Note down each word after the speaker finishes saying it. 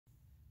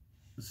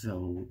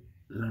So,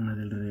 Lana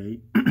del Rey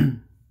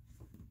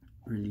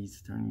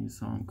released her new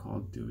song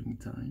called Doin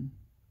Time.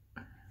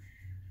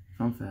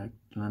 Fun fact,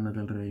 Lana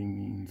del Rey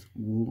means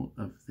wool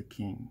of the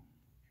king.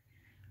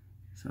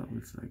 So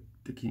it's like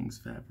the king's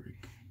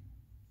fabric.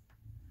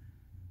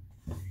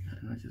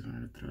 And I just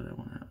wanted to throw that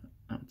one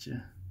out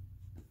you.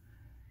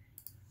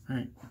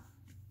 Alright,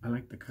 I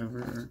like the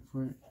cover art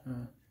for it.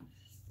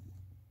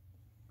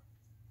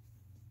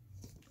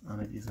 I don't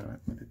know if you saw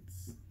it, but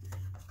it's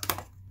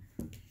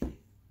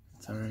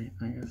alright,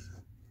 I guess.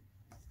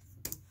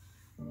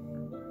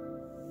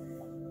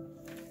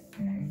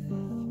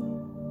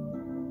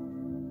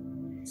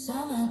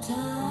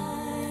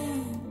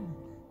 Summertime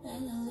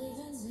and the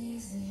living's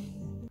easy.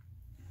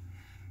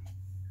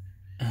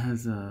 It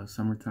has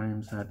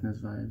summertime sadness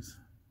vibes,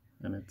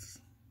 and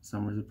it's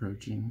summer's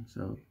approaching,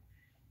 so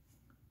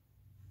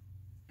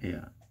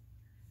yeah.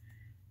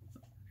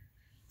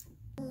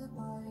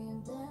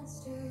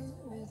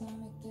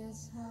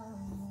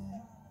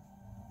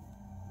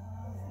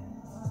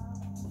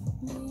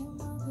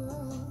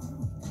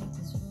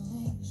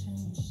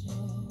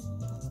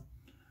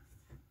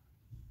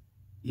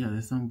 Yeah,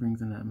 this song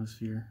brings an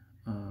atmosphere.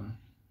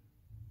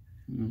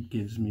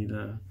 Gives me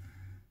the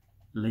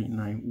late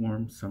night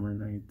warm summer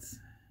nights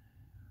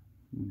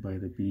by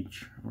the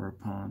beach or a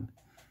pond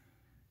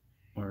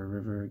or a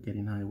river,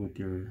 getting high with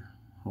your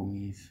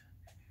homies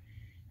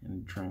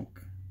and drunk.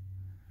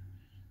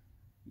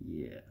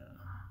 Yeah,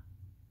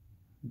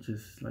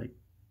 just like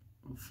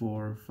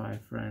 4 or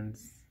 5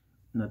 friends,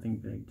 nothing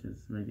big,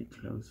 just really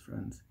close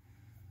friends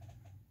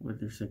with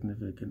their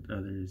significant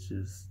others,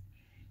 just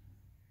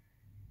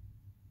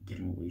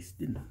getting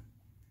wasted.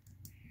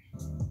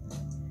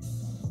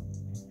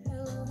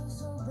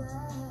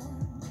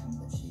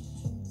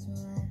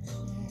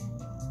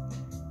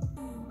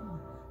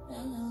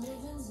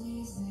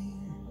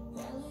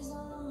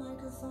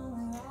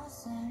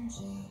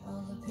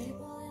 All the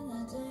people in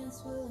the dance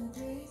will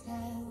agree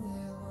that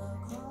we're well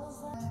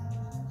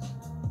qualified.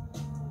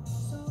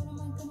 So what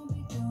am I gonna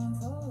be doing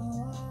for a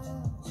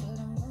while? Said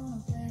I'm gonna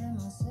play them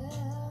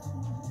myself.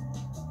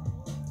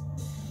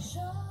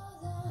 Show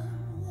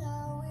them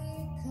how we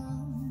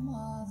come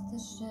off the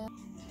shelf.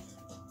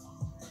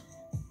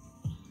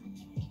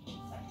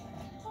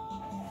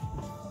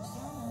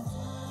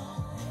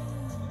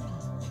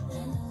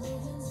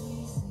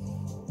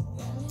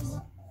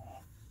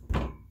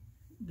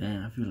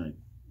 Damn, I feel like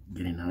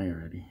getting high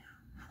already.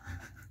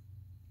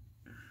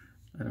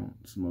 I don't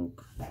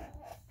smoke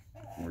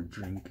or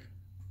drink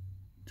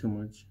too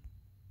much,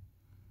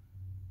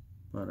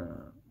 but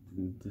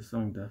this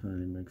song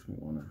definitely makes me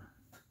want to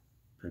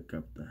pick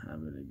up the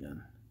habit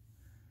again.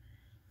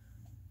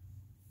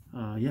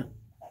 Yeah,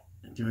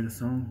 enjoy the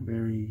song.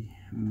 Very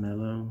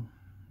mellow,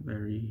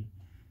 very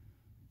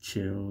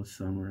chill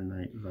summer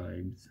night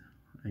vibes,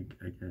 I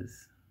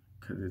guess,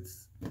 because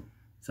it's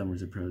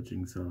summer's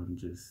approaching, so I'm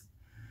just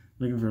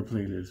looking for a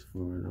playlist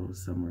for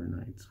those summer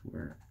nights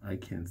where I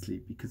can't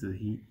sleep because of the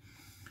heat.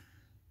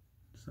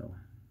 So